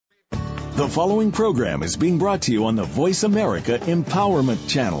The following program is being brought to you on the VoiceAmerica Empowerment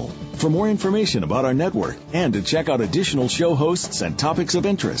Channel. For more information about our network and to check out additional show hosts and topics of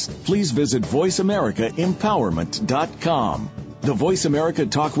interest, please visit voiceamericaempowerment.com. The Voice America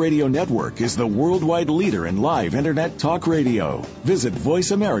Talk Radio Network is the worldwide leader in live Internet talk radio. Visit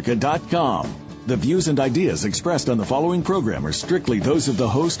voiceamerica.com. The views and ideas expressed on the following program are strictly those of the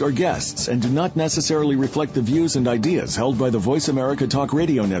host or guests and do not necessarily reflect the views and ideas held by the Voice America Talk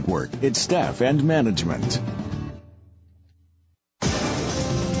Radio Network, its staff, and management.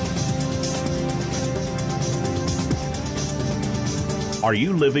 Are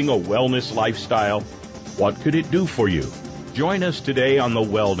you living a wellness lifestyle? What could it do for you? Join us today on the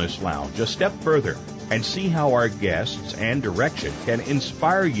Wellness Lounge, a step further, and see how our guests and direction can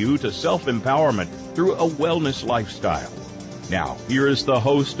inspire you to self-empowerment through a wellness lifestyle. Now, here is the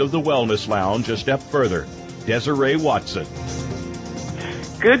host of the Wellness Lounge, a step further, Desiree Watson.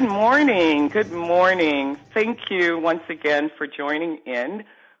 Good morning. Good morning. Thank you once again for joining in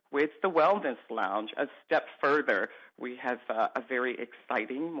with the Wellness Lounge, a step further. We have a very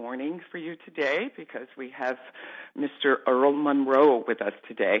exciting morning for you today because we have Mr. Earl Monroe with us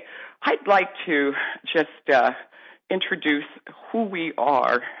today. I'd like to just introduce who we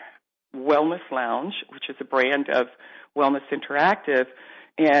are, Wellness Lounge, which is a brand of Wellness Interactive,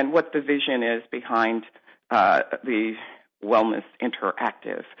 and what the vision is behind the Wellness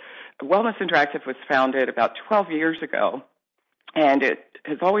Interactive. Wellness Interactive was founded about 12 years ago, and it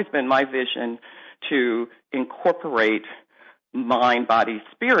has always been my vision to incorporate mind, body,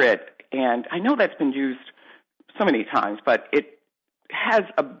 spirit. And I know that's been used so many times, but it has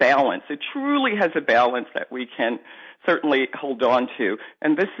a balance. It truly has a balance that we can certainly hold on to.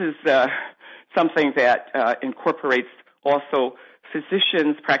 And this is something that incorporates also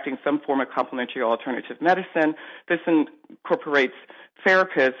physicians practicing some form of complementary alternative medicine. This incorporates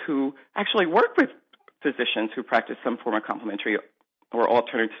therapists who actually work with physicians who practice some form of complementary or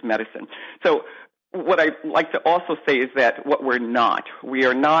alternative medicine. So what I like to also say is that what we're not. We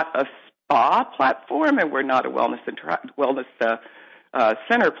are not a spa platform, and we're not a wellness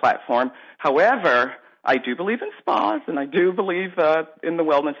center platform. However, I do believe in spas, and I do believe in the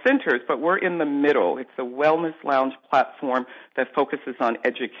wellness centers, but we're in the middle. It's a wellness lounge platform that focuses on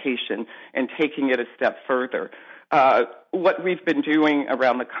education and taking it a step further. What we've been doing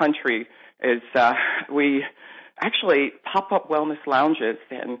around the country is we actually pop up wellness lounges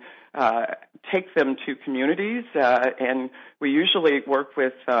and take them to communities, and we usually work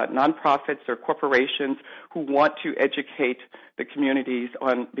with nonprofits or corporations who want to educate the communities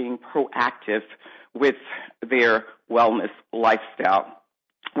on being proactive with their wellness lifestyle.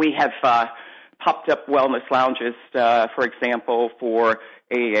 We have popped up wellness lounges, for example, for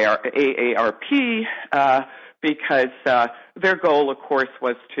AARP, because their goal, of course,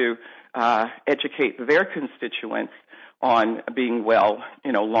 was to educate their constituents on being well,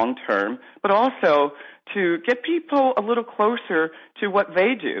 long term, but also to get people a little closer to what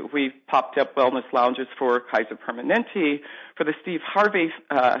they do. We've popped up wellness lounges for Kaiser Permanente, for the Steve Harvey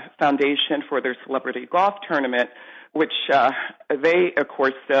Foundation for their celebrity golf tournament, which they, of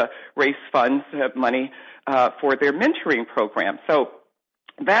course, raise funds, money for their mentoring program. So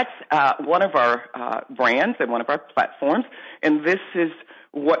that's one of our brands and one of our platforms, and this is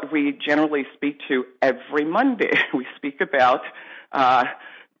what we generally speak to every Monday. We speak about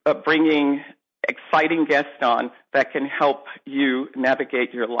bringing exciting guests on that can help you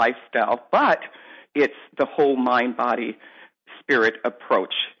navigate your lifestyle, but it's the whole mind, body, spirit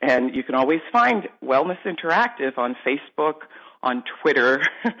approach. And you can always find Wellness Interactive on Facebook, on Twitter,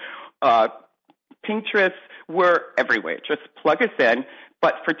 Pinterest. We're everywhere. Just plug us in.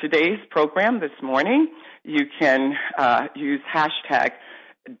 But for today's program this morning, you can use hashtag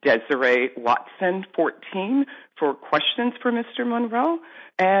Desiree Watson 14 for questions for Mr. Monroe.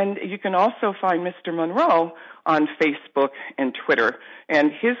 And you can also find Mr. Monroe on Facebook and Twitter.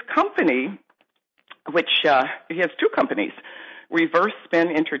 And his company, which he has two companies, Reverse Spin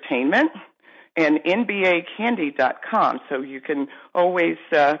Entertainment and NBAcandy.com. So you can always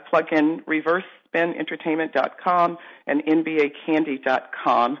plug in reversespinentertainment.com and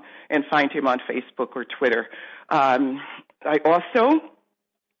NBAcandy.com and find him on Facebook or Twitter. I also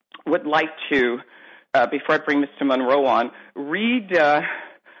would like to, before I bring Mr. Monroe on, read,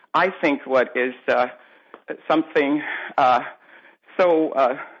 I think, what is something so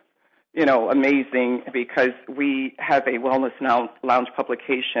amazing, because we have a Wellness Lounge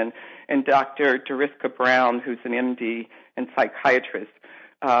publication, and Dr. Deriska Brown, who's an MD and psychiatrist,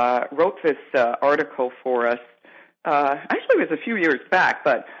 wrote this article for us. Actually, it was a few years back,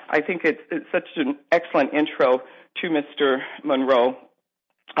 but I think it's such an excellent intro to Mr. Monroe.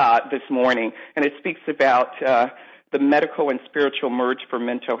 this morning, and it speaks about the medical and spiritual merge for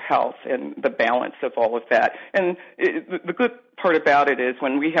mental health and the balance of all of that. And the good part about it is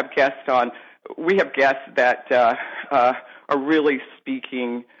when we have guests on, we have guests that are really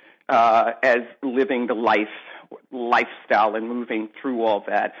speaking as living the lifestyle and moving through all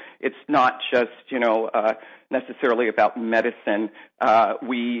that. It's not just, necessarily about medicine.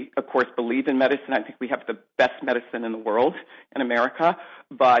 We, of course, believe in medicine. I think we have the best medicine in the world in America,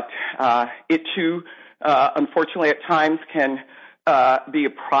 but it too, unfortunately, at times can be a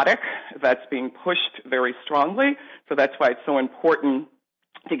product that's being pushed very strongly. So that's why it's so important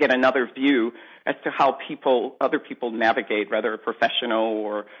to get another view as to how other people navigate, whether a professional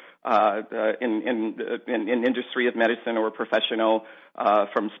or in industry of medicine or a professional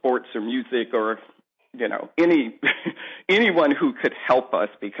from sports or music or anyone who could help us,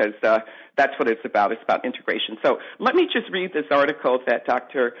 because that's what it's about. It's about integration. So let me just read this article that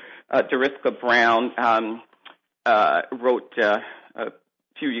Dr. Deriska Brown wrote a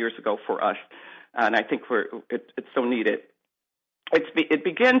few years ago for us, and I think it's so needed. It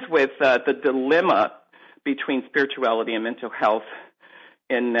begins with the dilemma between spirituality and mental health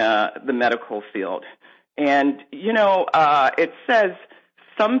in the medical field. And, it says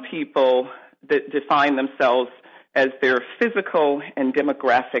some people that define themselves as their physical and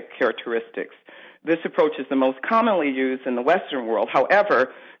demographic characteristics. This approach is the most commonly used in the Western world.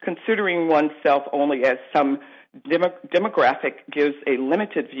 However, considering oneself only as some demographic gives a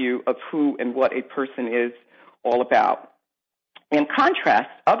limited view of who and what a person is all about. In contrast,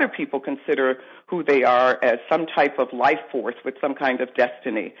 other people consider who they are as some type of life force with some kind of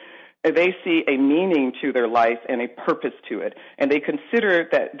destiny. They see a meaning to their life and a purpose to it, and they consider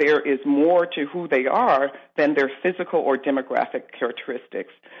that there is more to who they are than their physical or demographic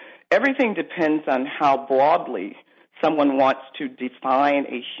characteristics. Everything depends on how broadly someone wants to define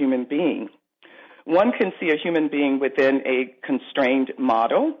a human being. One can see a human being within a constrained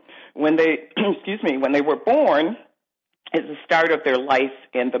model. When they, when they were born is the start of their life,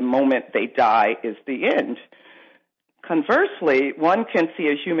 and the moment they die is the end. Conversely, one can see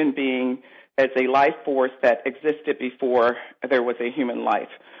a human being as a life force that existed before there was a human life,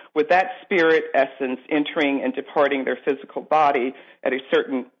 with that spirit essence entering and departing their physical body at a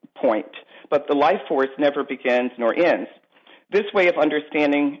certain point. But the life force never begins nor ends. This way of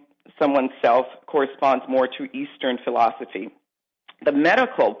understanding someone's self corresponds more to Eastern philosophy. The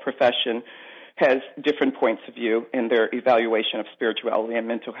medical profession has different points of view in their evaluation of spirituality and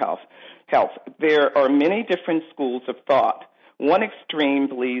mental health. There are many different schools of thought. One extreme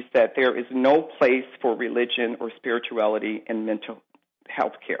believes that there is no place for religion or spirituality in mental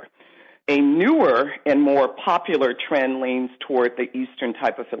health care. A newer and more popular trend leans toward the Eastern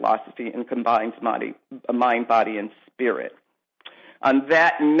type of philosophy and combines mind, body, and spirit. On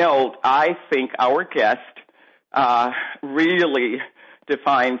that note, I think our guest really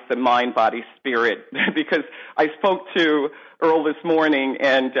defines the mind, body, spirit, because I spoke to Earl this morning,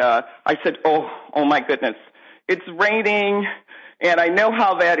 and I said, oh my goodness, it's raining, and I know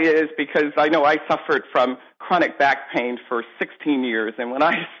how that is because I know I suffered from chronic back pain for 16 years, and when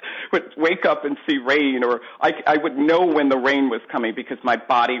I would wake up and see rain, or I would know when the rain was coming because my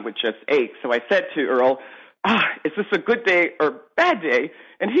body would just ache. So I said to Earl, is this a good day or bad day?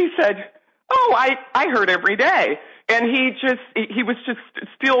 And he said, I heard every day. And he was just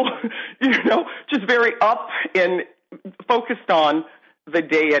still, just very up and focused on the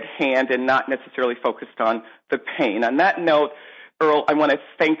day at hand and not necessarily focused on the pain. On that note, Earl, I want to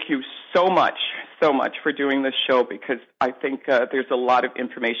thank you so much for doing this show, because I think there's a lot of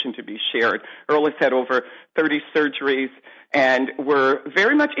information to be shared. Earl has had over 30 surgeries, and we're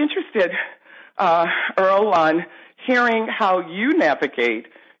very much interested, Earl, on hearing how you navigate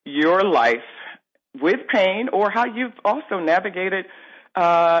your life with pain, or how you've also navigated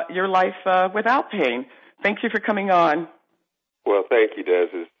your life without pain. Thank you for coming on. Well, thank you, Des.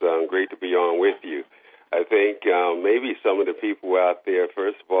 It's great to be on with you. I think maybe some of the people out there,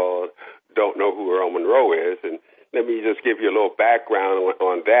 first of all, don't know who Earl Monroe is, and let me just give you a little background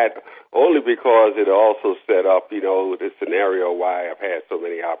on that, only because it also set up, the scenario why I've had so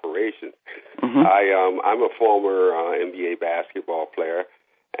many operations. Mm-hmm. I'm a former NBA basketball player,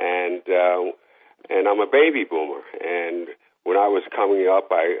 and I'm a baby boomer. And when I was coming up,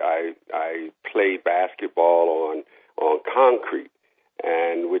 I played basketball on concrete,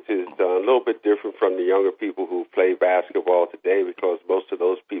 and which is a little bit different from the younger people who play basketball today, because most of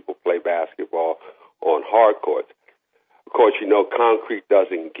those people play basketball on hard courts. Of course, concrete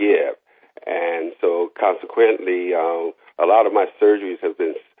doesn't give, and so consequently, a lot of my surgeries have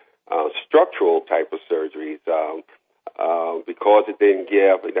been structural type of surgeries, Because it didn't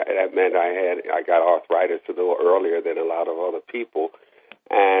give, that meant I got arthritis a little earlier than a lot of other people.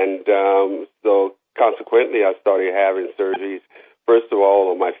 And so consequently, I started having surgeries, first of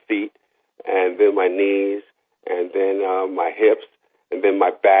all, on my feet, and then my knees, and then my hips, and then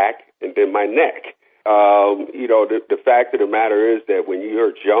my back, and then my neck. The fact of the matter is that when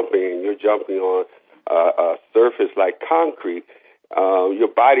you're jumping on a surface like concrete, your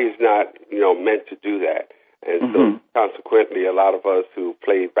body's not, meant to do that. And so consequently, a lot of us who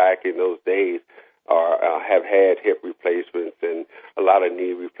played back in those days have had hip replacements and a lot of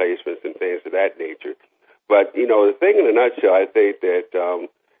knee replacements and things of that nature. But, the thing in a nutshell, I think that,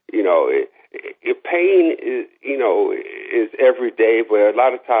 pain is every day, but a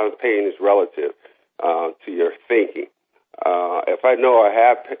lot of times pain is relative to your thinking. If I know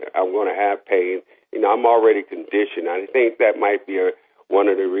I'm going to have pain, I'm already conditioned. I think that might be one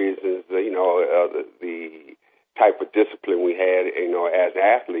of the reasons, the type of discipline we had, as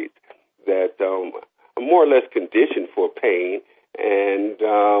athletes, that I'm more or less conditioned for pain, and,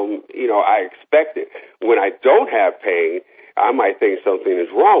 I expect it. When I don't have pain, I might think something is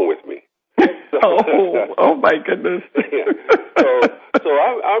wrong with me. Oh my goodness. So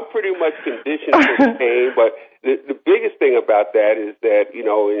I'm pretty much conditioned for pain, but the biggest thing about that is that,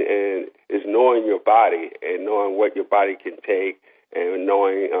 is knowing your body and knowing what your body can take and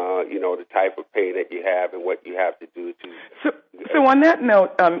knowing, the type of pain that you have and what you have to do to. So on that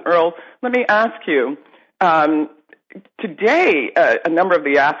note, Earl, let me ask you, today, a number of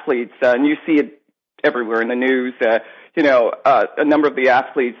the athletes, and you see it everywhere in the news, a number of the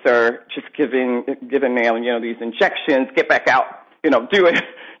athletes are just giving these injections, get back out, do it.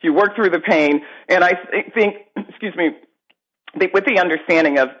 You work through the pain. And I think, with the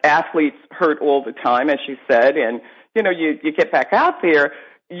understanding of athletes hurt all the time, as you said, and, you get back out there,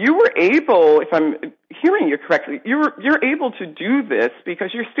 you were able, if I'm hearing you correctly, you're able to do this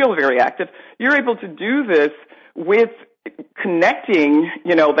because you're still very active. You're able to do this with connecting,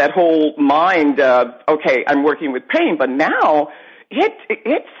 that whole mind of, okay, I'm working with pain, but now it's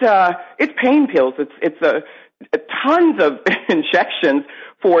pain pills. It's tons of injections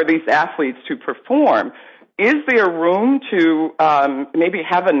for these athletes to perform. Is there room to maybe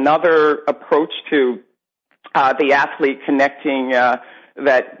have another approach to the athlete connecting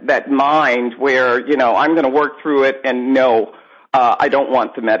that mind where, I'm going to work through it and no, I don't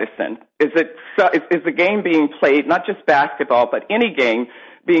want the medicine? Is the game being played, not just basketball, but any game,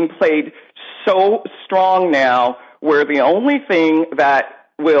 being played so strong now where the only thing that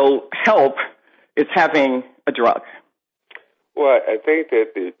will help is having a drug? Well, I think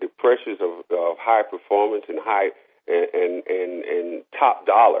that the pressures of high performance and high and top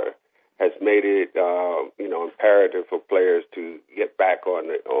dollar has made it imperative for players to get back on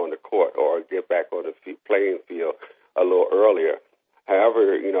the court or get back on the playing field a little earlier.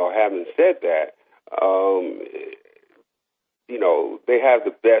 However, having said that, they have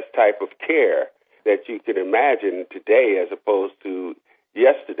the best type of care that you can imagine today as opposed to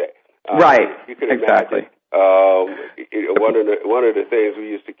yesterday. Right. You can exactly. imagine one of the things we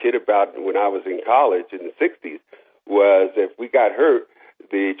used to kid about when I was in college in the 60s was if we got hurt,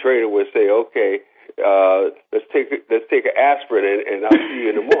 the trainer would say, "Okay, let's take an aspirin and I'll see you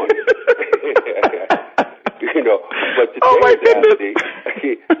in the morning." But today's athlete,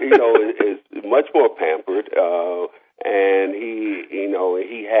 is much more pampered, and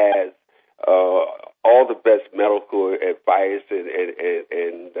he has all the best medical advice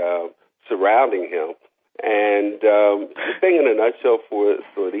and surrounding him. And the thing in a nutshell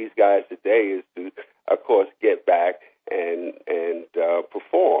for these guys today is to, of course, get back and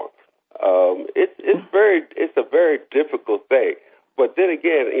perform. It's a very difficult thing. But then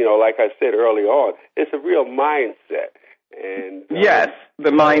again, like I said early on, it's a real mindset. And yes,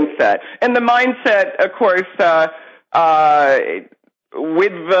 the mindset. And the mindset, of course,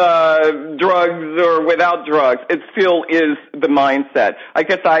 with drugs or without drugs, it still is the mindset. I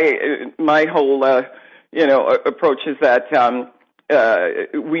guess my whole, approach is that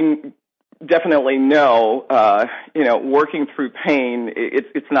we definitely know, working through pain,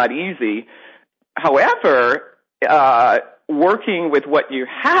 it's not easy. However, working with what you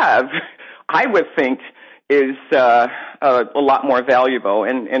have, I would think, is a lot more valuable.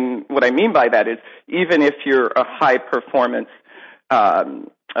 And what I mean by that is even if you're a high-performance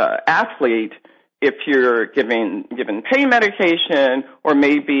athlete, if you're given pain medication or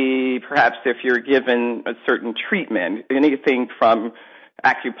maybe perhaps if you're given a certain treatment, anything from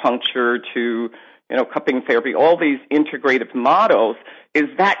acupuncture to cupping therapy, all these integrative models, is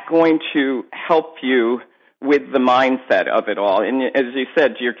that going to help you with the mindset of it all? And as you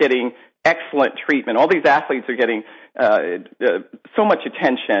said, you're getting excellent treatment. All these athletes are getting so much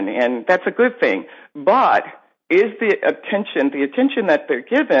attention, and that's a good thing. But is the attention that they're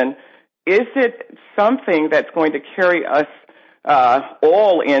given, is it something that's going to carry us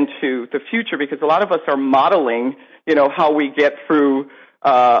all into the future? Because a lot of us are modeling, how we get through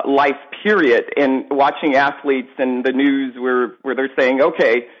life, period, and watching athletes in the news where they're saying,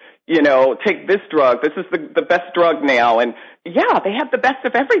 okay, take this drug. This is the best drug now. And, yeah, they have the best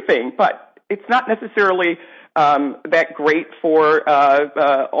of everything, but it's not necessarily that great for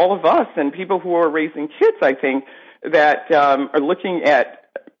all of us and people who are raising kids, I think, that are looking at,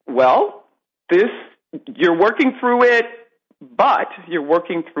 well, you're working through it, but you're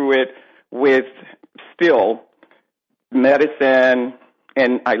working through it with still medicine,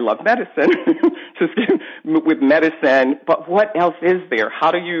 and I love medicine, just with medicine, but what else is there?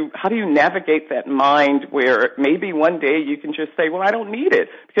 How do you navigate that mind where maybe one day you can just say, well, I don't need it?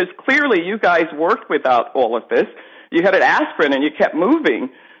 Because clearly you guys worked without all of this. You had an aspirin and you kept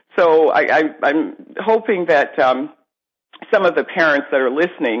moving. So I'm hoping that some of the parents that are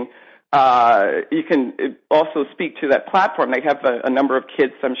listening, you can also speak to that platform. They have a number of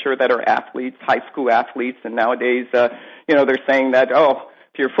kids, I'm sure, that are athletes, high school athletes, and nowadays, they're saying that, if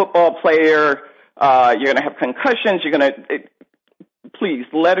you're a football player, you're going to have concussions, please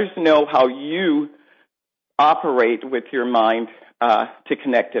let us know how you operate with your mind to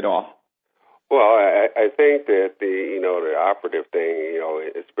connect it all. Well, I think that the operative thing,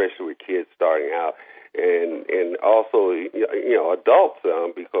 especially with kids starting out, and also adults,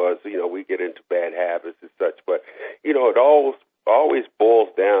 because we get into bad habits and such, but it always boils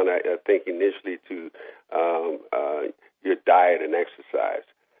down, I think, initially to your diet and exercise.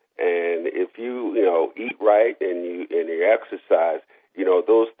 And if you eat right and you exercise,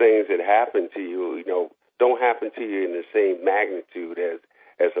 those things that happen to you, don't happen to you in the same magnitude as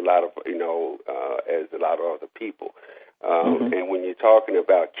a lot of as a lot of other people. And when you're talking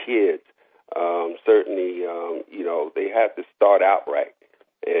about kids, certainly they have to start out right,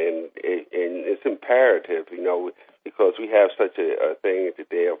 and it's imperative, because we have such a thing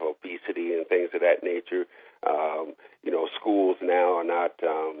today of obesity and things of that nature. Schools now are not,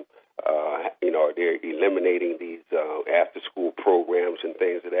 they're eliminating these after-school programs and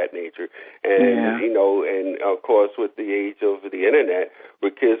things of that nature. And, and of course, with the age of the Internet,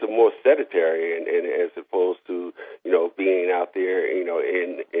 where kids are more sedentary and as opposed to, being out there, in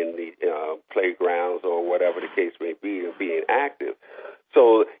the playgrounds or whatever the case may be and being active.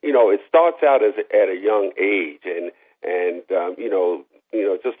 So, it starts out at a young age, and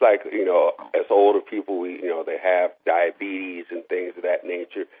just like, as older people, they have diabetes and things of that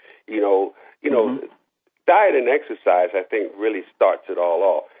nature, diet and exercise, I think, really starts it all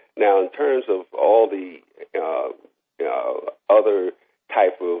off. Now, in terms of all the other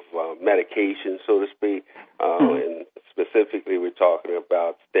type of medication, so to speak, and specifically we're talking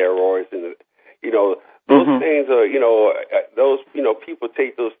about steroids, and, those things are, people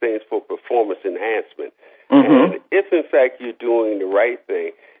take those things for performance enhancement. And if, in fact, you're doing the right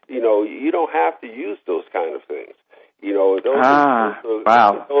thing, you don't have to use those kind of things. Those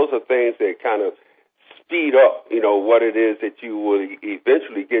are things that kind of speed up, what it is that you will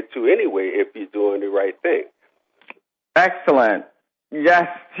eventually get to anyway if you're doing the right thing. Excellent. Yes.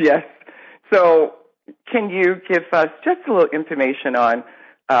 So can you give us just a little information on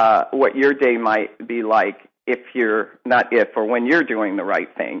what your day might be like when you're doing the right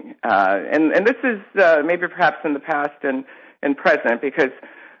thing? And this is maybe perhaps in the past and present, because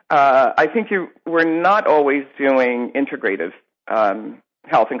I think we're not always doing integrative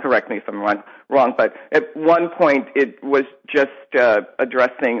health, and correct me if I'm wrong, but at one point it was just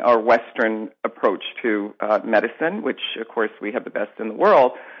addressing our Western approach to medicine, which, of course, we have the best in the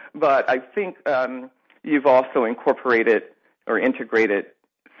world. But I think you've also incorporated or integrated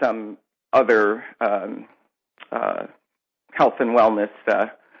some other health and wellness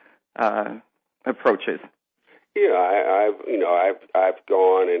approaches. Yeah, I've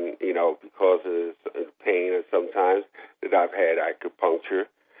gone and because of the pain and sometimes that I've had acupuncture.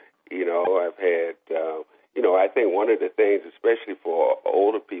 I've had I think one of the things, especially for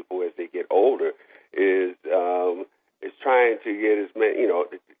older people as they get older, is trying to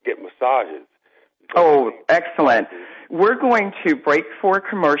get massages. Oh, excellent. We're going to break for a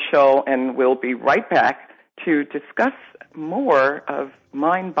commercial, and we'll be right back to discuss more of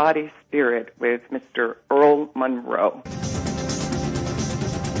Mind, Body, Spirit with Mr. Earl Monroe.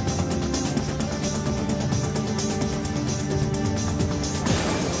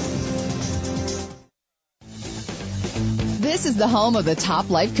 This is the home of the top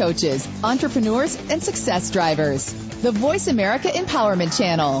life coaches, entrepreneurs, and success drivers. The Voice America Empowerment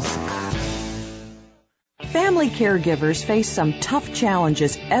Channel. Family caregivers face some tough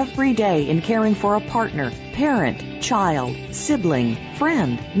challenges every day in caring for a partner, parent, child, sibling,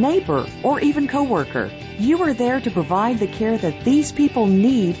 friend, neighbor, or even coworker. You are there to provide the care that these people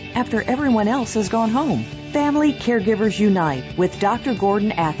need after everyone else has gone home. Family Caregivers Unite with Dr.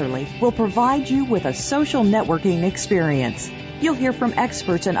 Gordon Atherley will provide you with a social networking experience. You'll hear from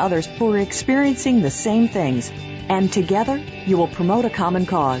experts and others who are experiencing the same things, and together you will promote a common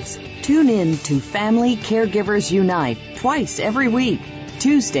cause. Tune in to Family Caregivers Unite twice every week,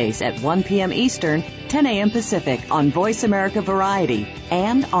 Tuesdays at 1 p.m. Eastern, 10 a.m. Pacific on Voice America Variety,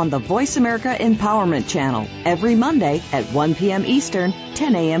 and on the Voice America Empowerment Channel every Monday at 1 p.m. Eastern,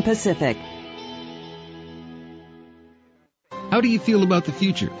 10 a.m. Pacific. How do you feel about the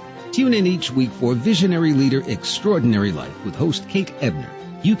future? Tune in each week for Visionary Leader Extraordinary Life with host Kate Ebner.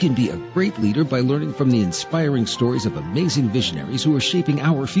 You can be a great leader by learning from the inspiring stories of amazing visionaries who are shaping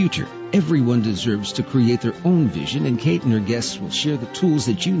our future. Everyone deserves to create their own vision, and Kate and her guests will share the tools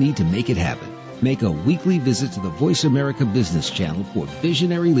that you need to make it happen. Make a weekly visit to the Voice America Business Channel for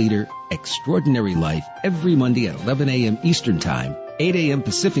Visionary Leader Extraordinary Life every Monday at 11 a.m. Eastern Time, 8 a.m.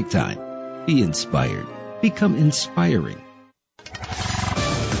 Pacific Time. Be inspired. Become inspiring.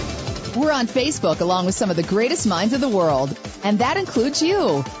 We're on Facebook along with some of the greatest minds of the world, and that includes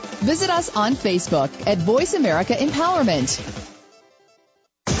you. Visit us on Facebook at Voice America Empowerment.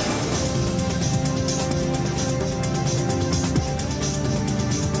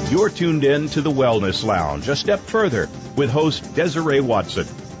 You're tuned in to the Wellness Lounge, a step further, with host Desiree Watson.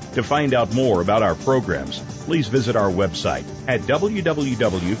 To find out more about our programs, please visit our website at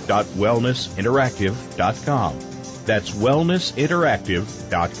www.wellnessinteractive.com. That's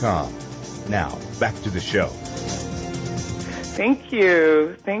wellnessinteractive.com. Now, back to the show. Thank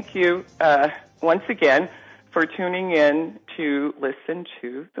you. Thank you once again for tuning in to listen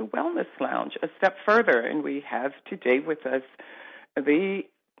to the Wellness Lounge a step further. And we have today with us the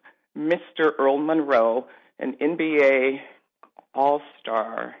Mr. Earl Monroe, an NBA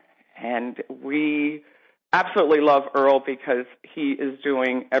All-Star. And we absolutely love Earl because he is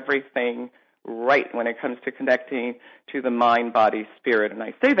doing everything right when it comes to connecting to the mind, body, spirit. And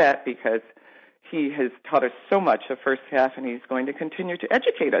I say that because he has taught us so much the first half, and he's going to continue to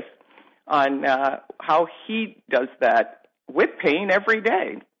educate us on how he does that with pain every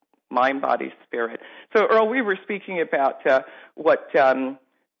day, mind, body, spirit. So, Earl, we were speaking about what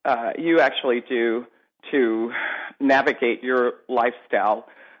you actually do to navigate your lifestyle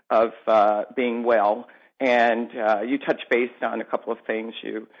of being well, and you touch base on a couple of things.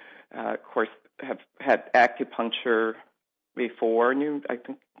 You of course, have had acupuncture before, and you, I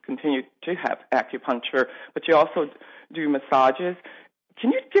think, continue to have acupuncture, but you also do massages.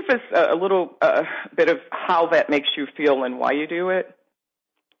 Can you give us a little bit of how that makes you feel and why you do it?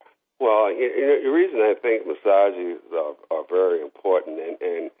 Well, the reason I think massages are very important,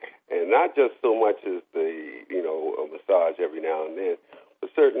 and not just so much as a massage every now and then,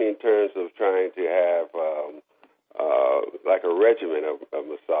 but certainly in terms of trying to have like a regimen of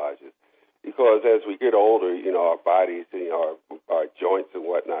massages, because as we get older, our bodies, our joints and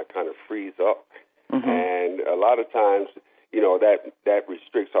whatnot kind of freeze up, and a lot of times, that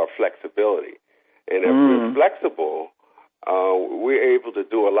restricts our flexibility. And if we're flexible, we're able to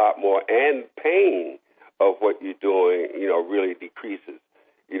do a lot more, and pain of what you're doing, really decreases.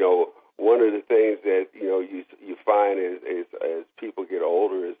 One of the things that you find is as people get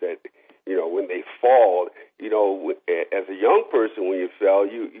older is that when they fall, as a young person, when you fell,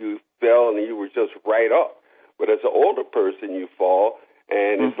 you fell and you were just right up. But as an older person, you fall,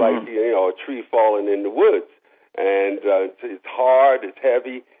 and it's like a tree falling in the woods, and it's hard, it's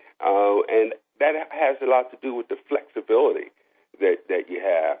heavy, and that has a lot to do with the flexibility that you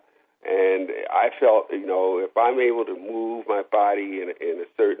have. And I felt, if I'm able to move my body in a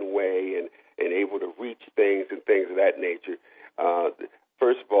certain way and able to reach things and things of that nature,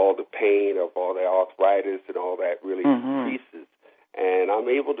 first of all, the pain of all the arthritis and all that really decreases, and I'm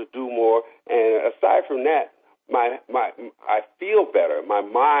able to do more. And aside from that, I feel better. My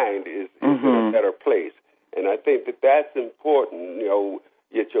mind is in a better place, and I think that that's important.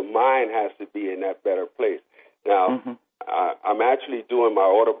 Yet your mind has to be in that better place. Now, I'm actually doing my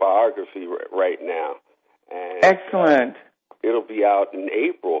autobiography right now. And, excellent. It'll be out in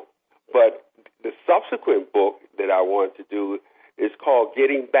April. But the subsequent book that I want to do is called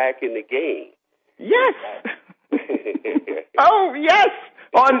Getting Back in the Game. Yes. Oh, yes,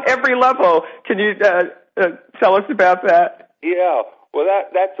 on every level. Can you tell us about that? Yeah. Well,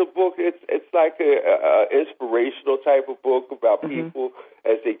 that's a book. It's like a inspirational type of book about people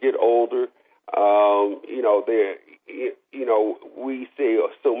as they get older. We say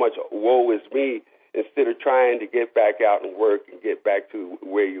so much, woe is me, instead of trying to get back out and work and get back to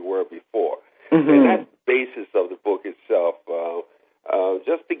where you were before. Mm-hmm. And that's the basis of the book itself,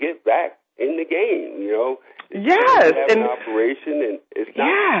 just to get back in the game, you know. Yes. Have an operation, and it's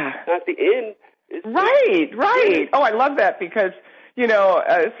not the end. It's Right. Oh, I love that because, you know,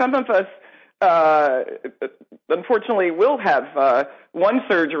 some of us, unfortunately, will have one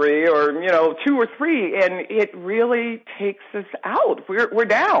surgery or, you know, 2 or 3, and it really takes us out. We're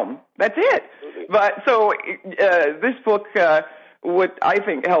down. That's it. But so this book would, I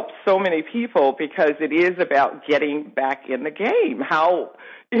think, help so many people because it is about getting back in the game. How,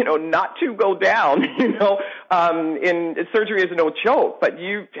 you know, not to go down, you know, in surgery is no joke, but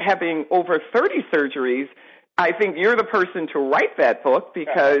you having over 30 surgeries, I think you're the person to write that book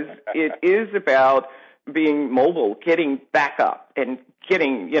because it is about being mobile, getting back up and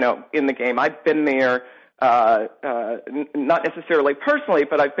getting, you know, in the game. I've been there, not necessarily personally,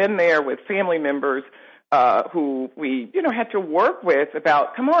 but I've been there with family members who we, you know, had to work with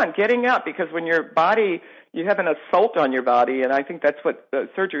about, come on, getting up, because when your body, you have an assault on your body, and I think that's what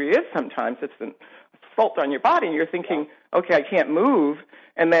surgery is sometimes. It's an assault on your body, and you're thinking, okay, I can't move,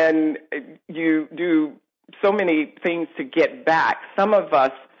 and then you do so many things to get back. Some of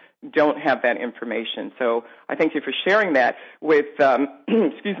us don't have that information. So I thank you for sharing that with,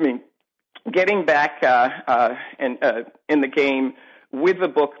 excuse me, getting back in the game with the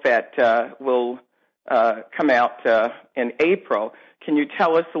book that will come out in April. Can you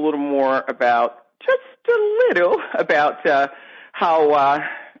tell us a little more about, just a little, about how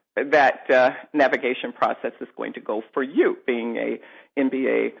that navigation process is going to go for you, being a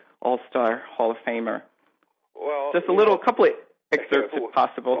NBA All-Star Hall of Famer? Well, just a little, couple of excerpts if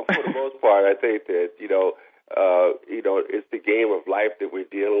possible. For the most part, I think that, you know, it's the game of life that we're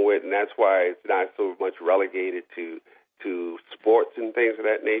dealing with, and that's why it's not so much relegated to sports and things of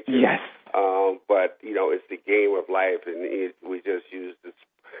that nature. Yes. But, you know, it's the game of life, and we just use this,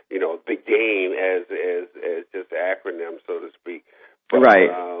 you know, the game as just an acronym, so to speak. But,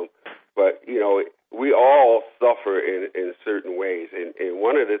 right. But, you know, we all suffer in certain ways, and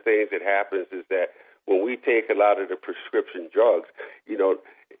one of the things that happens is that when we take a lot of the prescription drugs, you know,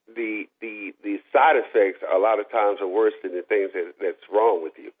 the side effects a lot of times are worse than the things that's wrong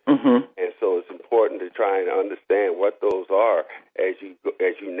with you. Mm-hmm. And so it's important to try and understand what those are as you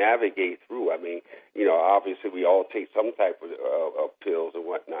navigate through. I mean, you know, obviously we all take some type of pills and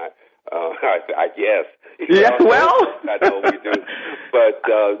whatnot. I guess. Yeah. Well, I know we do, but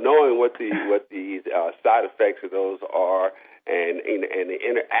knowing what the side effects of those are. And the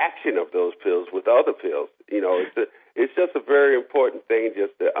interaction of those pills with other pills, you know, it's just a very important thing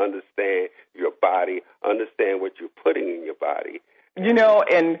just to understand your body, understand what you're putting in your body. You know,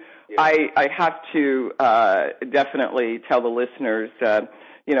 and I have to definitely tell the listeners,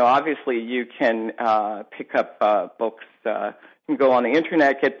 you know, obviously you can pick up books. You can go on the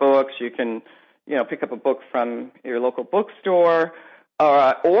Internet, get books. You can, you know, pick up a book from your local bookstore,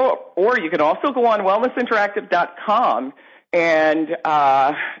 or you can also go on wellnessinteractive.com. And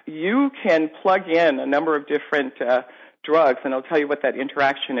you can plug in a number of different drugs, and I'll tell you what that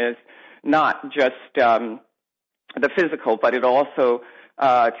interaction is, not just the physical, but it also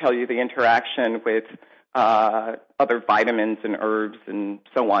tell you the interaction with other vitamins and herbs and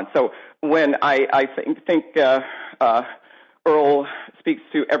so on. So when I think Earl speaks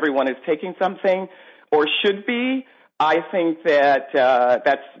to everyone is taking something or should be, I think that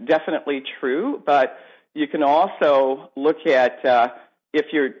that's definitely true, but you can also look at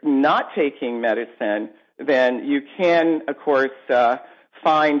if you're not taking medicine, then you can, of course,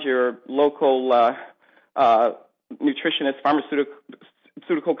 find your local nutritionist, pharmaceutical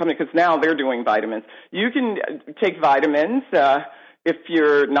company, because now they're doing vitamins. You can take vitamins if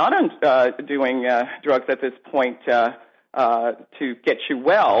you're not doing drugs at this point to get you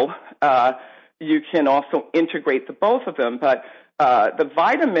well. You can also integrate the both of them, but the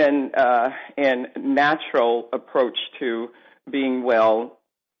vitamin and natural approach to being well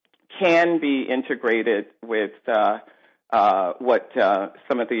can be integrated with what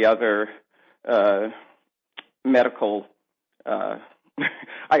some of the other medical.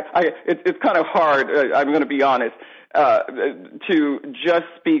 It's kind of hard. I'm going to be honest to just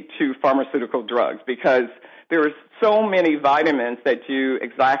speak to pharmaceutical drugs because there are so many vitamins that do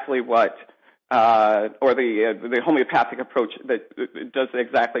exactly what. Or the homeopathic approach that does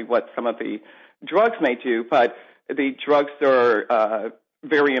exactly what some of the drugs may do, but the drugs are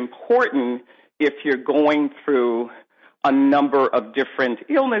very important if you're going through a number of different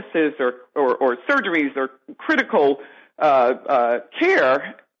illnesses or surgeries or critical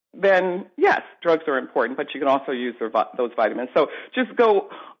care. then yes, drugs are important, but you can also use those vitamins. So just go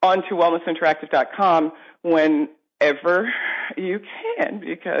on to wellnessinteractive.com whenever you can,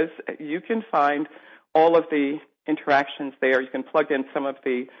 because you can find all of the interactions there. You can plug in some of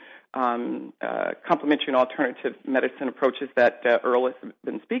the complementary and alternative medicine approaches that Earl has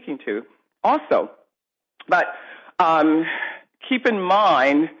been speaking to also. But keep in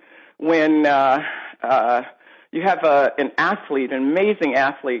mind when you have an athlete, an amazing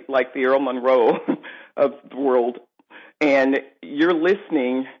athlete like the Earl Monroe of the world, and you're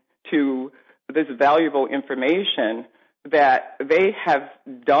listening to this valuable information that they have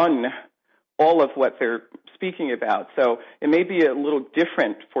done all of what they're speaking about. So it may be a little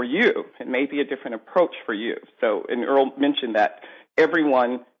different for you. It may be a different approach for you. So, and Earl mentioned that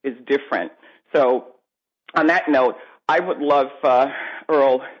everyone is different. So on that note, I would love,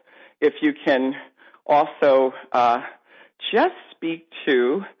 Earl, if you can also just speak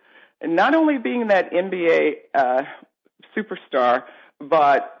to not only being that NBA superstar,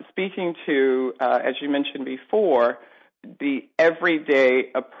 but speaking to, as you mentioned before, the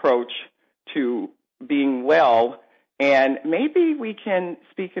everyday approach to being well. And maybe we can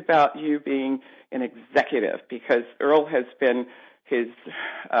speak about you being an executive, because Earl has been his,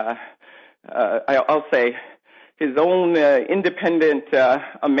 I'll say, his own independent,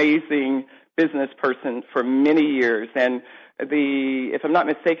 amazing business person for many years. And if I'm not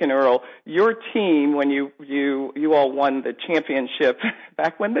mistaken, Earl, your team, when you all won the championship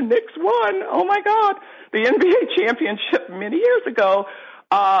back when the Knicks won, oh my God, the NBA championship many years ago,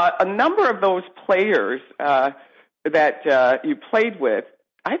 a number of those players that you played with,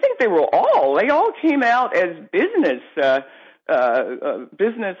 I think they all came out as business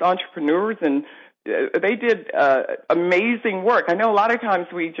entrepreneurs, and they did amazing work. I know a lot of times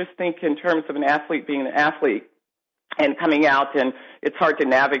we just think in terms of an athlete being an athlete and coming out, and it's hard to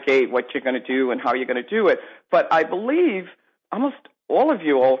navigate what you're going to do and how you're going to do it. But I believe almost all of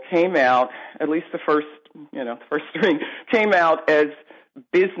you all came out, at least the first three, came out as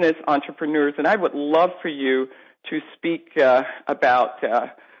business entrepreneurs. And I would love for you to speak about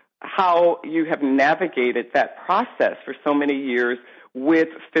how you have navigated that process for so many years with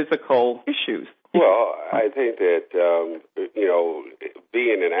physical issues. Well, I think that,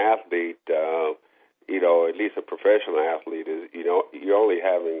 being an athlete, at least a professional athlete, is, you're only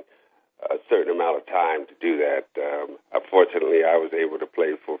having a certain amount of time to do that. Unfortunately, I was able to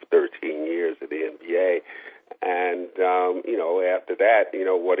play for 13 years in the NBA. And, after that,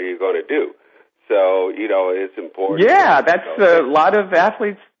 what are you going to do? So, it's important. Yeah, that's a lot of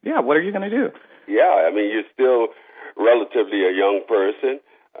athletes. Yeah, what are you going to do? Yeah, I mean, you're still relatively a young person.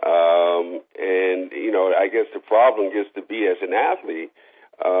 I guess the problem gets to be as an athlete,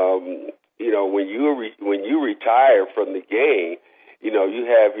 when you retire from the game, you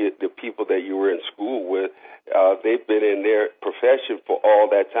have the people that you were in school with. They've been in their profession for all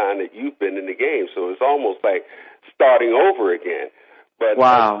that time that you've been in the game. So it's almost like starting over again. But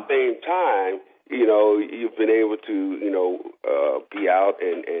wow. At the same time, you've been able to, be out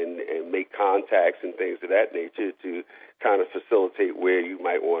and make contacts and things of that nature to kind of facilitate where you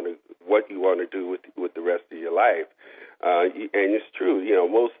might want to, what you want to do with the rest of your life. And it's true,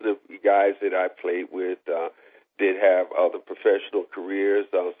 most of the guys that I played with did have other professional careers.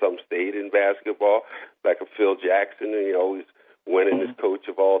 Some stayed in basketball, like a Phil Jackson, he's winningest coach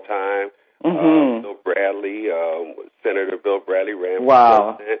of all time. Bill Bradley, Senator Bill Bradley ran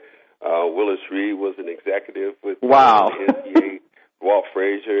for president. Willis Reed was an executive with the NBA. Walt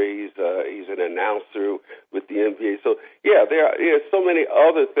Frazier, he's an announcer with the NBA. So, yeah, there are so many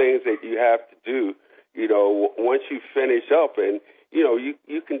other things that you have to do, once you finish up, and,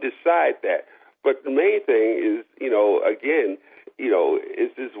 you can decide that. But the main thing is, again,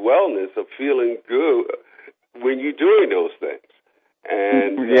 is this wellness of feeling good when you're doing those things.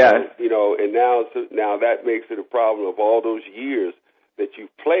 And, and now that makes it a problem of all those years that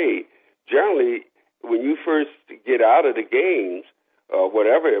you've played. Generally, when you first get out of the games,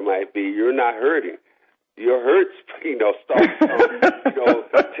 whatever it might be, you're not hurting. Your hurts, start from,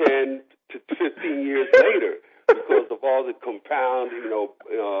 10 to 15 years later because of all the compound,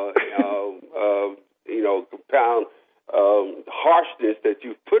 compound harshness that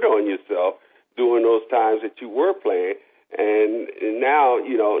you've put on yourself during those times that you were playing. And now,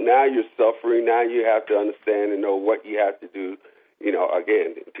 now you're suffering. Now you have to understand and know what you have to do,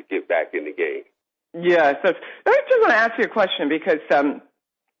 again, to get back in the game. Yeah, so I just want to ask you a question because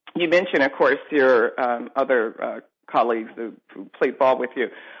you mentioned, of course, your other colleagues who played ball with you.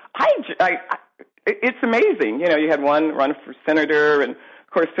 It's amazing. You had one run for senator, and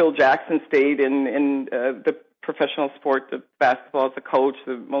of course, Phil Jackson stayed in the professional sport, the basketball, as a coach,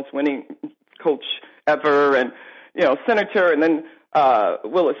 the most winning coach ever, and, you know, senator, and then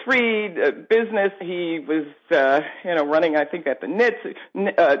Willis Reed, business. He was, running, I think, at the Nets,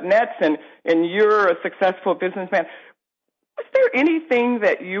 and you're a successful businessman. Was there anything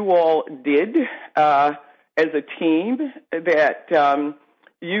that you all did as a team that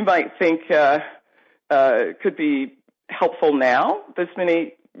you might think could be helpful now, this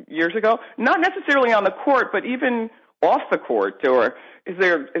many years ago? Not necessarily on the court, but even off the court. Or is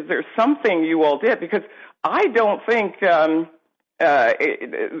there something you all did? Because I don't think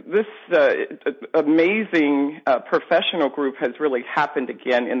this amazing professional group has really happened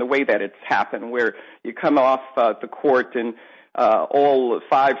again in the way that it's happened, where you come off the court and all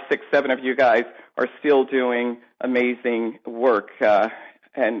 5, 6, 7 of you guys are still doing amazing work.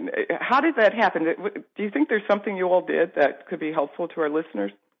 And how did that happen? Do you think there's something you all did that could be helpful to our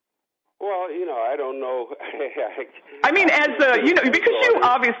listeners? Well, I don't know. I mean, because you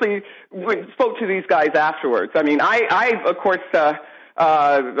obviously spoke to these guys afterwards. I mean, I of course, it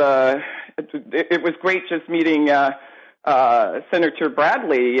was great just meeting Senator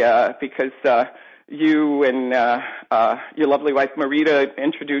Bradley because you and your lovely wife Marita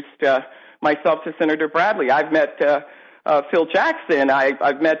introduced myself to Senator Bradley. I've met Phil Jackson.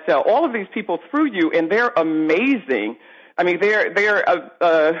 I've met all of these people through you, and they're amazing. I mean,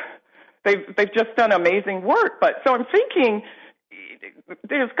 they've just done amazing work. But so I'm thinking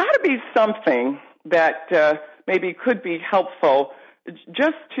there's got to be something that maybe could be helpful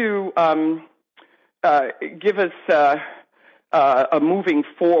just to give us a moving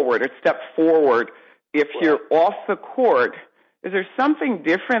forward, a step forward. If you're off the court, is there something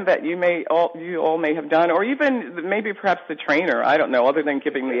different that you all may have done, or even maybe perhaps the trainer? I don't know, other than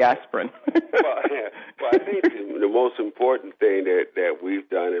giving the aspirin. Well, I think the most important thing that we've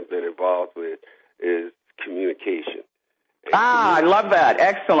done and been involved with is communication. I love that.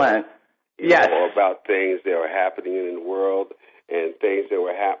 Excellent. Yes. About things that are happening in the world and things that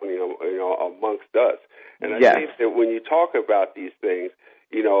were happening, amongst us. And I think that when you talk about these things,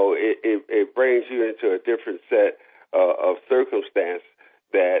 it brings you into a different set of circumstance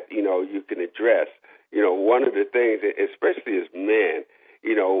that, you can address. One of the things, especially as men,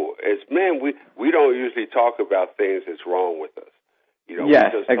 we don't usually talk about things that's wrong with us. We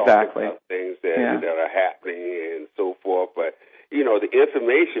just talk about things that are happening and so forth. But, the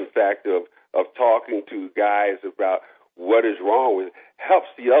information factor of talking to guys about what is wrong with helps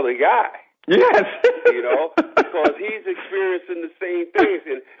the other guy. Yes. Because he's experiencing the same things,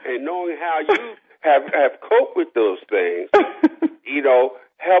 and knowing how you have coped with those things,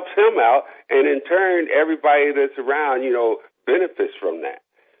 helps him out, and in turn, everybody that's around, benefits from that.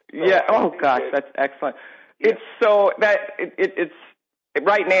 So that's excellent. Yeah. It's so that it's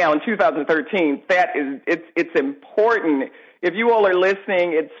right now in 2013. It's important. If you all are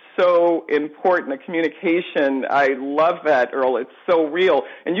listening, it's so important. The communication. I love that, Earl. It's so real.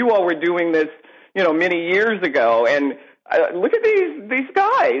 And you all were doing this, many years ago. And look at these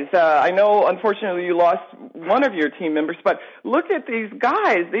guys. I know, unfortunately, you lost one of your team members, but look at these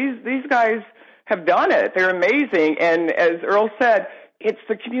guys. These guys have done it. They're amazing. And as Earl said, it's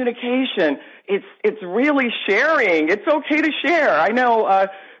the communication. It's really sharing. It's okay to share. I know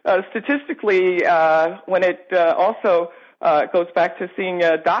statistically when it also goes back to seeing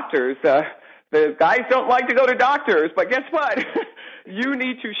doctors. The guys don't like to go to doctors, but guess what? You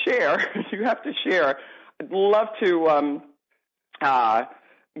need to share. You have to share. I'd love to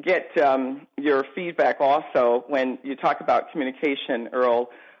get your feedback also when you talk about communication, Earl.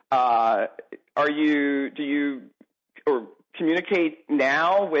 Do you communicate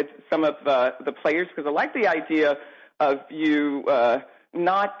now with some of the players? Because I like the idea of you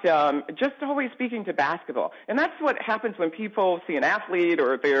not just always speaking to basketball. And that's what happens when people see an athlete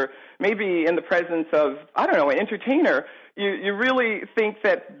or they're maybe in the presence of, I don't know, an entertainer. You really think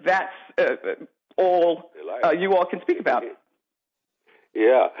that's all you all can speak about.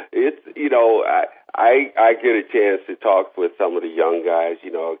 Yeah, it's, I get a chance to talk with some of the young guys,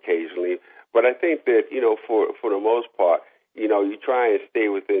 occasionally. But I think that, for the most part, you try and stay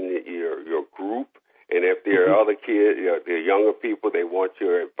within your group. And if there are other kids, there are younger people, they want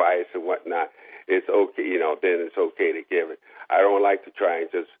your advice and whatnot, it's okay, then it's okay to give it. I don't like to try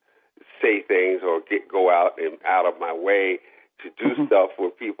and just say things or go out of my way to do stuff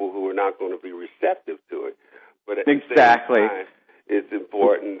with people who are not going to be receptive to it. But at the same time, it's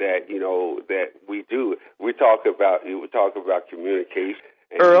important that, that we do. We talk about communication.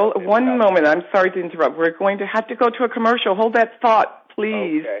 Earl, one moment. I'm sorry to interrupt. We're going to have to go to a commercial. Hold that thought,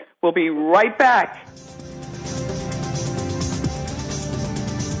 please. Okay. We'll be right back.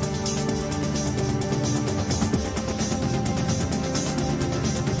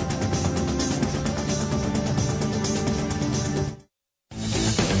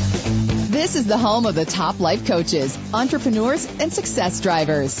 This is the home of the top life coaches, entrepreneurs, and success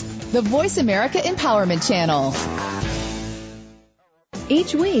drivers. The Voice America Empowerment Channel.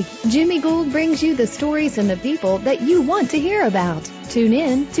 Each week, Jimmy Gould brings you the stories and the people that you want to hear about. Tune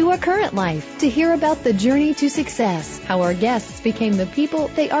in to A Current Life to hear about the journey to success, how our guests became the people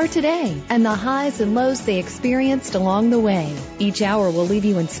they are today, and the highs and lows they experienced along the way. Each hour will leave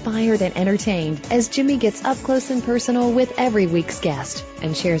you inspired and entertained as Jimmy gets up close and personal with every week's guest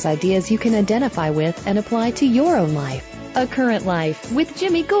and shares ideas you can identify with and apply to your own life. A Current Life with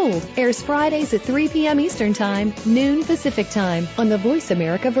Jimmy Gould airs Fridays at 3 p.m. Eastern Time, noon Pacific Time on the Voice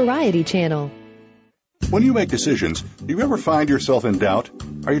America Variety Channel. When you make decisions, do you ever find yourself in doubt?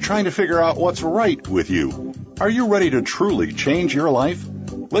 Are you trying to figure out what's right with you? Are you ready to truly change your life?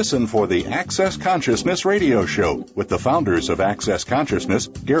 Listen for the Access Consciousness radio show with the founders of Access Consciousness,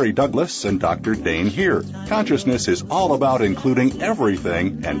 Gary Douglas and Dr. Dane Heer. Consciousness is all about including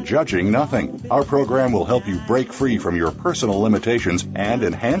everything and judging nothing. Our program will help you break free from your personal limitations and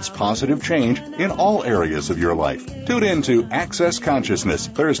enhance positive change in all areas of your life. Tune in to Access Consciousness,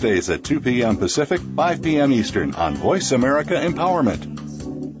 Thursdays at 2 p.m. Pacific, 5 p.m. Eastern on Voice America Empowerment.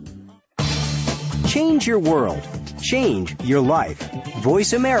 Change your world. Change your life.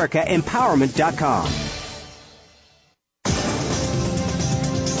 VoiceAmericaEmpowerment.com.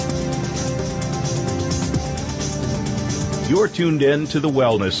 You're tuned in to the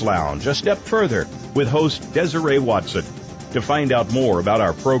Wellness Lounge, a step further, with host Desiree Watson. To find out more about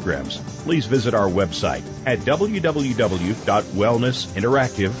our programs, please visit our website at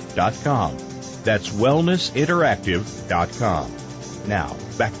www.wellnessinteractive.com. That's wellnessinteractive.com. Now,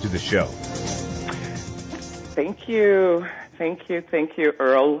 back to the show. Thank you,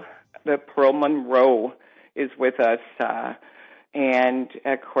 Earl. The Pearl Monroe is with us. And,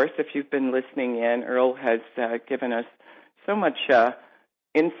 of course, if you've been listening in, Earl has given us so much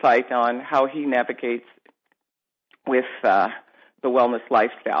insight on how he navigates with the wellness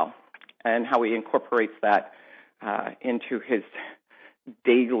lifestyle and how he incorporates that into his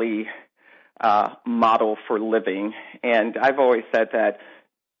daily model for living. And I've always said that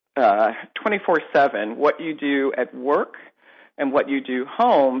 24/7, what you do at work and what you do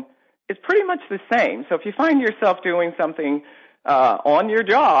home is pretty much the same. So if you find yourself doing something on your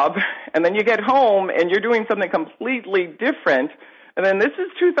job and then you get home and you're doing something completely different, and then this is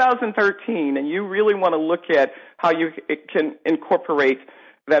 2013 and you really want to look at how you can incorporate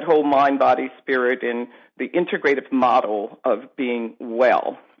that whole mind, body, spirit in the integrative model of being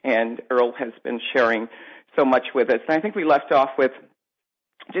well. And Earl has been sharing so much with us. And I think we left off with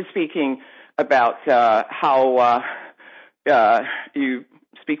just speaking about how you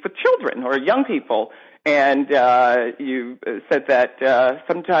speak with children or young people, and you said that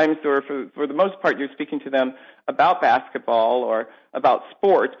sometimes, or for the most part, you're speaking to them about basketball or about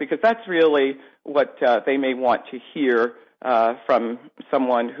sports, because that's really what they may want to hear from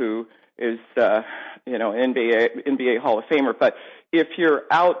someone who is, an NBA Hall of Famer. But if you're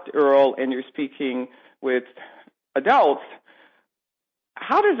out, Earl, and you're speaking with adults,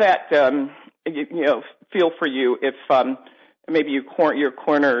 how does that, feel for you if maybe you're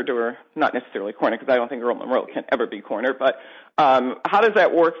cornered, or not necessarily cornered, because I don't think Earl Monroe can ever be cornered, but how does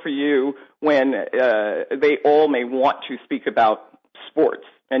that work for you when they all may want to speak about sports?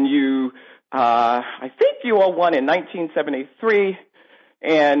 And you, I think you all won in 1973,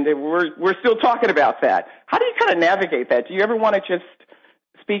 and we're still talking about that. How do you kind of navigate that? Do you ever want to just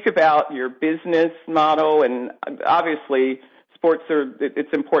speak about your business model? And obviously, sports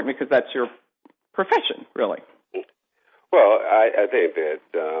it's important because that's your profession, really. Well, I think that,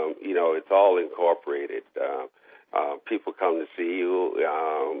 it's all incorporated. People come to see you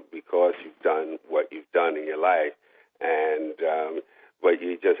because you've done what you've done in your life, and but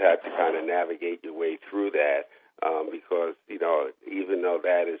you just have to kind of navigate your way through that because, even though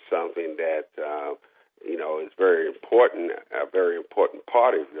that is something that, is very important, a very important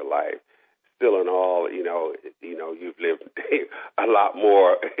part of your life, still in all, you've lived a lot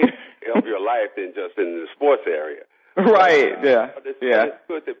more of your life than just in the sports area. Right, It's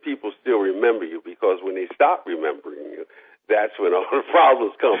good that people still remember you, because when they stop remembering you, that's when all the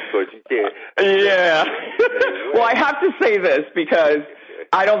problems come, because you can't. Yeah. Well, I have to say this, because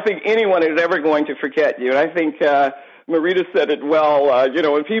I don't think anyone is ever going to forget you. And I think Marita said it well,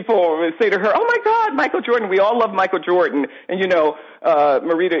 when people say to her, "Oh, my God, Michael Jordan," we all love Michael Jordan. And,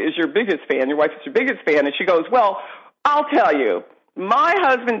 Marita is your biggest fan, your wife is your biggest fan. And she goes, "Well, I'll tell you, my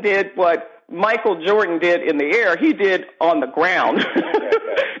husband did what Michael Jordan did in the air, he did on the ground."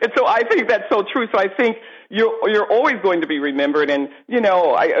 And so I think that's so true. So I think you're always going to be remembered. And,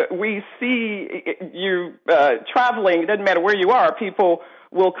 we see you traveling. It doesn't matter where you are. People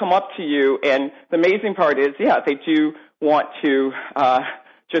will come up to you, and the amazing part is, they do want to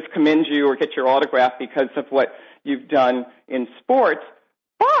just commend you or get your autograph because of what you've done in sports.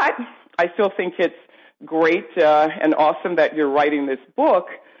 But I still think it's great and awesome that you're writing this book,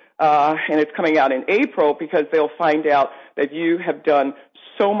 and it's coming out in April, because they'll find out that you have done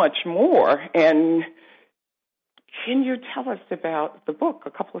so much more. And can you tell us about the book,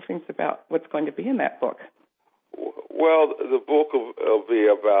 a couple of things about what's going to be in that book? Well, the book will be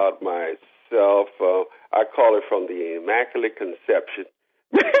about myself. I call it From the Immaculate Conception.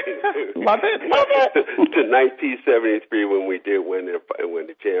 Love it. To 1973, when we did win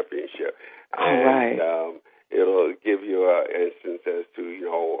the championship. All right. It'll give you an instance as to,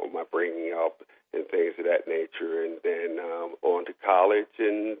 my bringing up and things of that nature, and then on to college,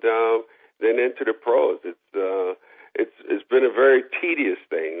 and then into the pros. It's been a very tedious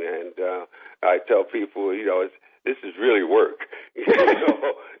thing, and I tell people, this is really work.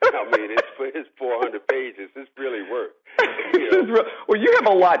 I mean, it's 400 pages. It's really work. Well, you have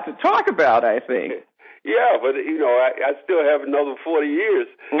a lot to talk about, I think. Yeah, but, I still have another 40 years.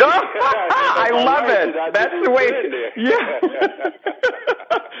 I love it. That's the way. Yeah.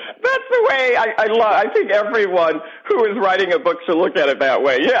 That's the way I think everyone who is writing a book should look at it that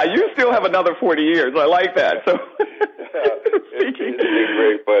way. Yeah, you still have another 40 years. I like that. So, it's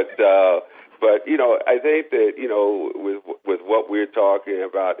great, but I think that with what we're talking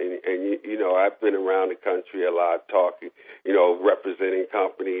about, and I've been around the country a lot talking, representing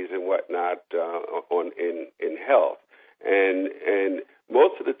companies and whatnot in health, and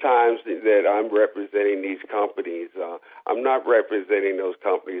most of the times that I'm representing these companies, I'm not representing those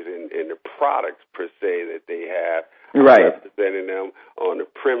companies in the products per se that they have. Right. I'm representing them on the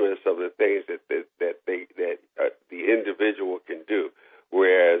premise of the things that the individual can do.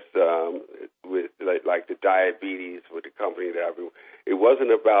 Whereas with like the diabetes with the company that I've been, it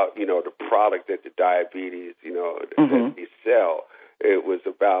wasn't about the product that the diabetes that they sell. It was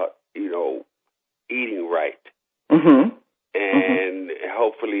about eating right, and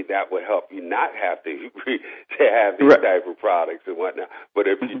hopefully that would help you not have to have these type of products and whatnot. But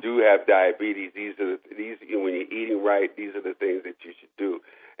if you do have diabetes, when you're eating right, these are the things that you should do.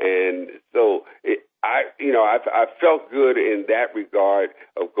 And so I felt good in that regard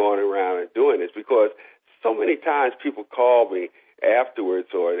of going around and doing this, because so many times people call me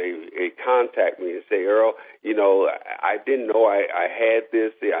afterwards, or they contact me and say, Earl, I didn't know I had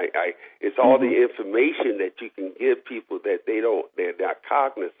this. It's all the information that you can give people that they're not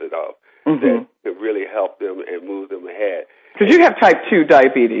cognizant of, that can really help them and move them ahead. Because you have type 2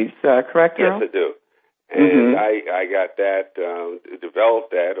 diabetes, correct, Earl? Yes, I do. And I got that,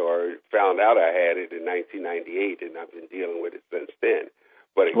 developed that, or found out I had it in 1998, and I've been dealing with it since then.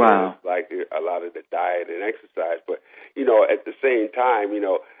 But again, it's like a lot of the diet and exercise. But, at the same time,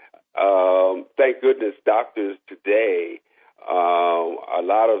 thank goodness doctors today, a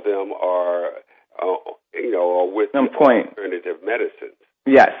lot of them are with alternative medicines.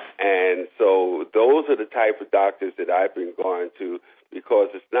 Yes. And so those are the type of doctors that I've been going to, because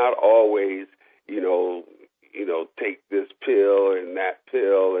it's not always, take this pill and that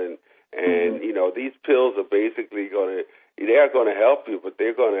pill, and these pills are basically they're going to help you, but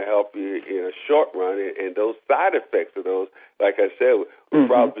they're going to help you in a short run, and those side effects of those, like I said, will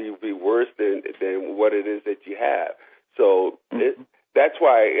probably be worse than what it is that you have. So that's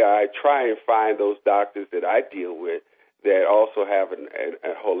why I try and find those doctors that I deal with that also have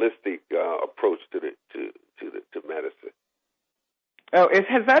a holistic approach to medicine. Oh,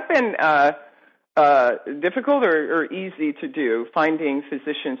 has that been difficult or easy to do, finding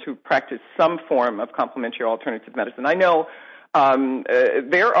physicians who practice some form of complementary alternative medicine? I know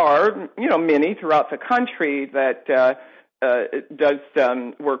there are, many throughout the country that does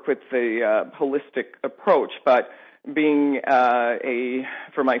work with the holistic approach, but being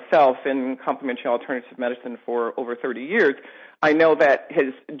for myself in complementary alternative medicine for over 30 years, I know that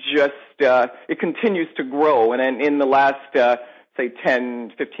has just, it continues to grow, and in the last say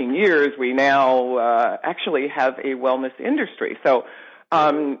 10, 15 years, we now actually have a wellness industry. So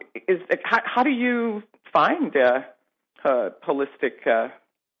how do you find holistic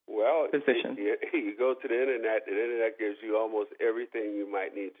physicians? You go to the Internet, and the Internet gives you almost everything you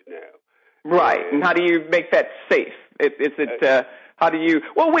might need to know. Right, and how do you make that safe? How do you,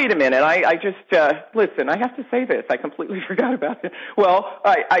 well, wait a minute, I just, listen, I have to say this, I completely forgot about it. Well,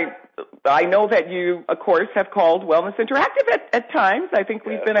 I know that you, of course, have called Wellness Interactive at times. I think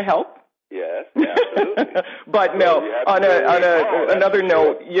we've been a help. Yes, absolutely. But no, on another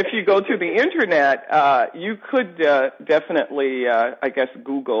note, if you go to the Internet, you could definitely, I guess,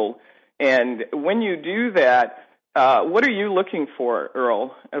 Google, and when you do that, What are you looking for,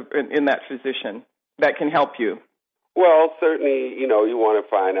 Earl, in that physician that can help you? Well, certainly, you want to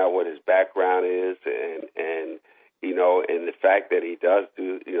find out what his background is, and the fact that he does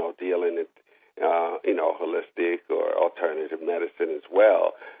do, deal in holistic or alternative medicine as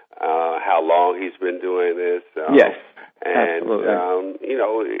well. How long he's been doing this? Yes, and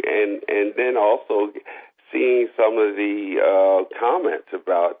absolutely. And then also seeing some of the comments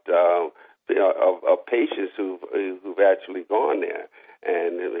about of patients who've actually gone there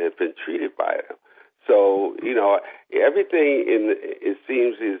and have been treated by them. So, everything it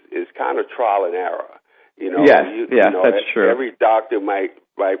seems is kind of trial and error. Yes, that's true. Every doctor might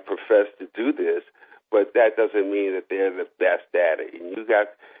profess to do this, but that doesn't mean that they're the best at it. And you got,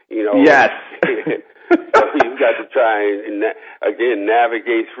 Yes. so you've got to try and again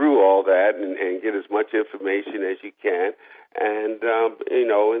navigate through all that and get as much information as you can, and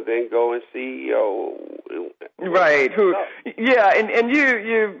and then go and see. Right. And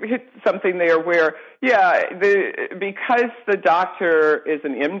you hit something there where, because the doctor is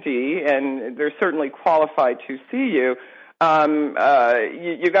an MD and they're certainly qualified to see you,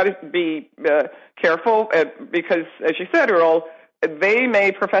 you got to be careful because, as you said, Earl, they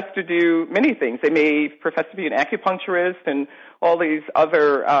may profess to do many things. They may profess to be an acupuncturist and all these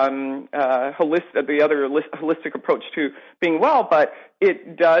other holistic approach to being well, but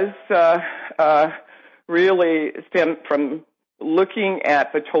it does really stem from looking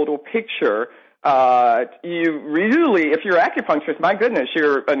at the total picture. You really, if you're an acupuncturist, my goodness,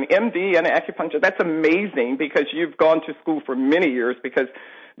 you're an MD and an acupuncturist. That's amazing because you've gone to school for many years, because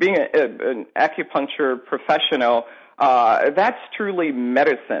being an acupuncture professional, that's truly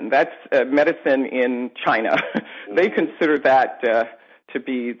medicine. That's medicine in China. They consider that to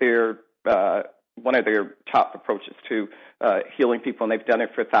be their one of their top approaches to healing people, and they've done it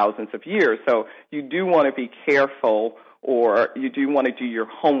for thousands of years. So you do want to be careful, or you do want to do your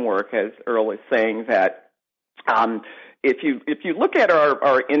homework, as Earl is saying, that if you look at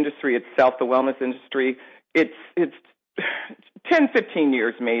our industry itself, the wellness industry, it's 10, 15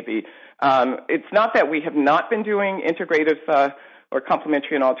 years maybe. It's not that we have not been doing integrative or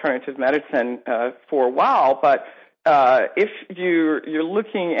complementary and alternative medicine for a while, but if you're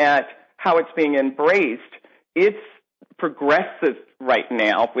looking at how it's being embraced, it's progressive right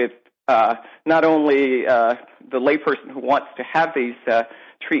now with not only the layperson who wants to have these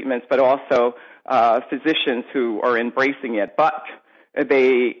treatments, but also physicians who are embracing it. But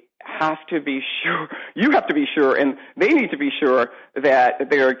they have to be sure, you have to be sure, and they need to be sure that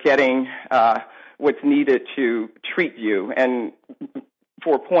they're getting what's needed to treat you. And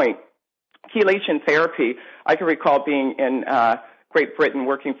for a point, chelation therapy, I can recall being in Great Britain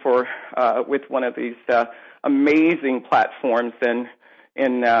working with one of these amazing platforms in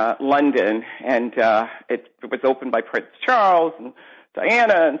London, and it was opened by Prince Charles and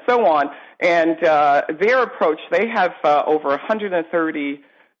Diana and so on. And their approach, they have over 130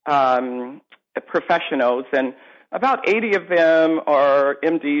 professionals, and about 80 of them are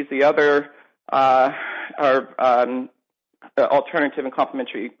MDs. The other are alternative and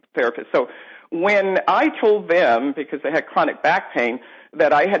complementary therapists. So when I told them, because they had chronic back pain,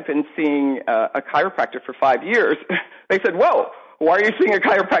 that I had been seeing a chiropractor for 5 years, they said, "Whoa, why are you seeing a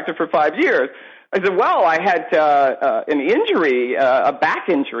chiropractor for 5 years?" I said, "Well, I had an injury, a back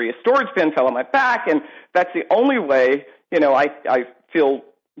injury. A storage bin fell on my back, and that's the only way, I feel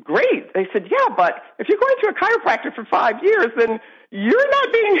great." They said, "Yeah, but if you're going to a chiropractor for 5 years, then you're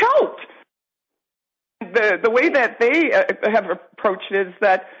not being helped." The way that they have approached it is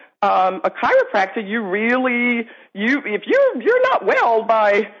that a chiropractor, if you're not well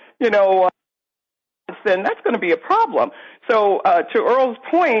by, then that's going to be a problem. So to Earl's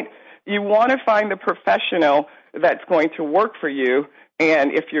point, you want to find the professional that's going to work for you.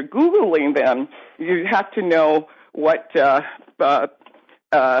 And if you're Googling them, you have to know what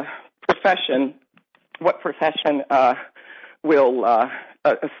profession will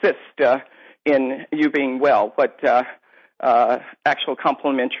assist in you being well, what actual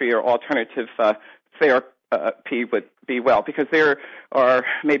complementary or alternative therapy would be well, because there are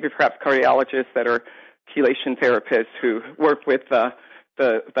maybe perhaps cardiologists that are chelation therapists who work with the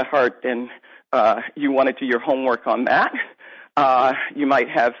heart, and you want to do your homework on that. You might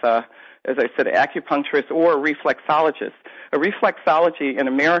have, as I said, an acupuncturist or a reflexologist. A reflexology in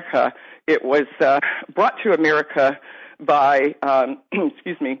America, it was brought to America by,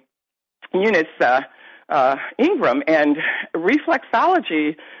 Eunice Ingram, and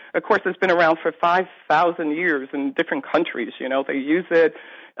reflexology, of course, has been around for 5,000 years in different countries. They use it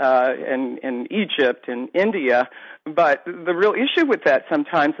in Egypt and India, but the real issue with that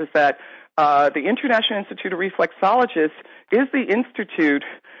sometimes is that the International Institute of Reflexologists is the institute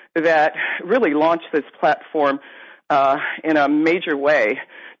that really launched this platform in a major way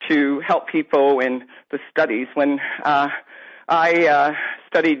to help people in the studies. When I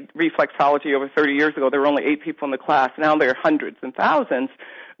studied reflexology over 30 years ago, there were only 8 people in the class. Now there are hundreds and thousands.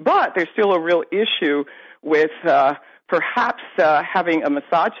 But there's still a real issue with perhaps having a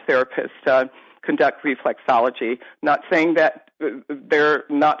massage therapist conduct reflexology. Not saying that they're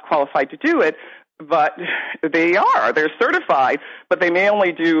not qualified to do it, but they are. They're certified, but they may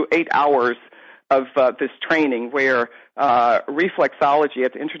only do 8 hours of this training, where reflexology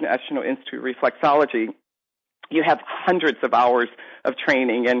at the International Institute of Reflexology, you have hundreds of hours of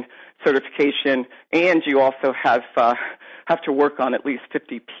training and certification, and you also have to work on at least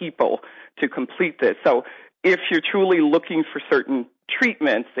 50 people to complete this. So if you're truly looking for certain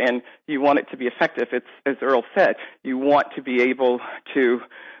treatments and you want it to be effective, it's, as Earl said, you want to be able to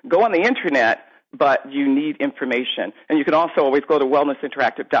go on the Internet, but you need information. And you can also always go to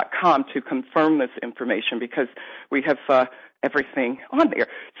wellnessinteractive.com to confirm this information, because we have everything on there.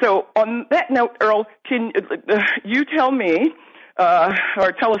 So on that note, Earl, can you tell me,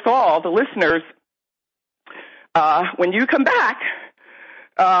 or tell us all, the listeners, when you come back,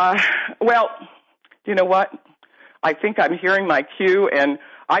 well, you know what? I think I'm hearing my cue, and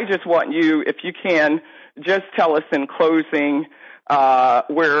I just want you, if you can, just tell us in closing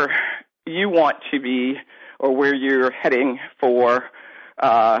where you want to be or where you're heading for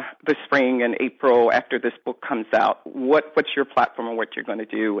the spring and April after this book comes out. What's your platform and what you're going to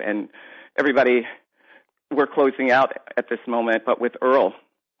do? And everybody, we're closing out at this moment, but with Earl.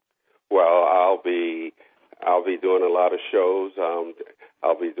 Well, I'll be doing a lot of shows.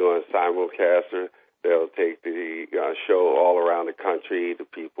 I'll be doing simulcaster. They'll take the show all around the country, the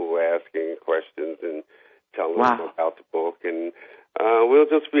people asking questions and telling them about the book, and we'll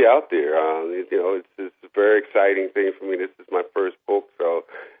just be out there. It's a very exciting thing for me. This is my first book, so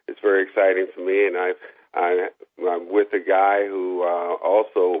it's very exciting for me. And I'm with a guy who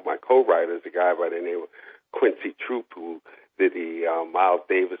also, my co-writer is a guy by the name of Quincy Troop, who did the Miles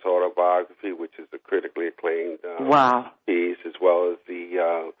Davis autobiography, which is a critically acclaimed piece, as well as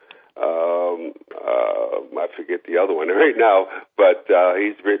the I forget the other one right now, but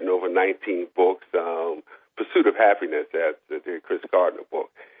he's written over 19 books. Pursuit of Happiness, that's the Chris Gardner book.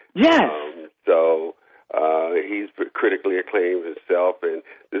 Yes. So he's critically acclaimed himself, and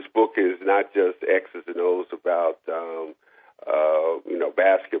this book is not just X's and O's about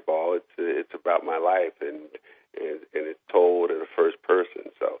basketball. It's about my life, and it's told in the first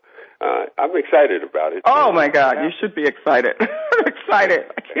person. So I'm excited about it. Oh my God, you should be excited. I'm excited.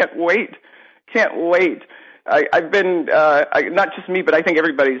 I can't wait. I've been not just me, but I think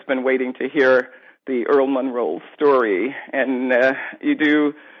everybody's been waiting to hear the Earl Monroe story, and you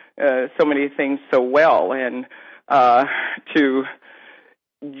do so many things so well, and to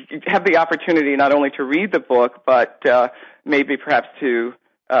have the opportunity not only to read the book, but maybe perhaps to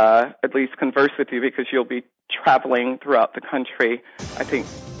at least converse with you, because you'll be traveling throughout the country. I think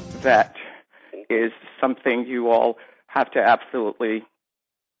that is something you all have to absolutely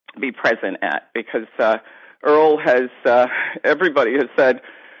be present at, because Earl has, everybody has said,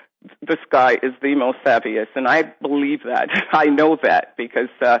 this guy is the most savviest, and I believe that. I know that, because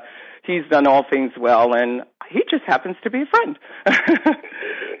he's done all things well, and he just happens to be a friend.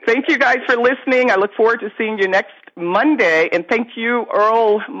 Thank you guys for listening. I look forward to seeing you next Monday, and thank you,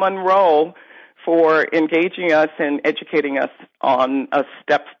 Earl Monroe, for engaging us and educating us on a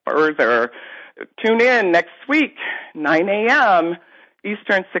step further. Tune in next week, 9 a.m.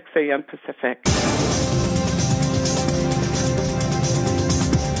 Eastern, 6 a.m. Pacific.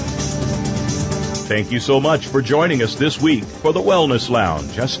 Thank you so much for joining us this week for the Wellness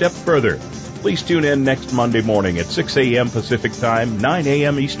Lounge, A Step Further. Please tune in next Monday morning at 6 a.m. Pacific Time, 9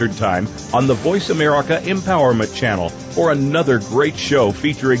 a.m. Eastern Time on the Voice America Empowerment Channel for another great show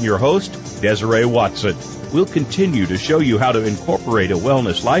featuring your host, Desiree Watson. We'll continue to show you how to incorporate a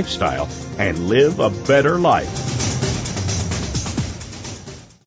wellness lifestyle and live a better life.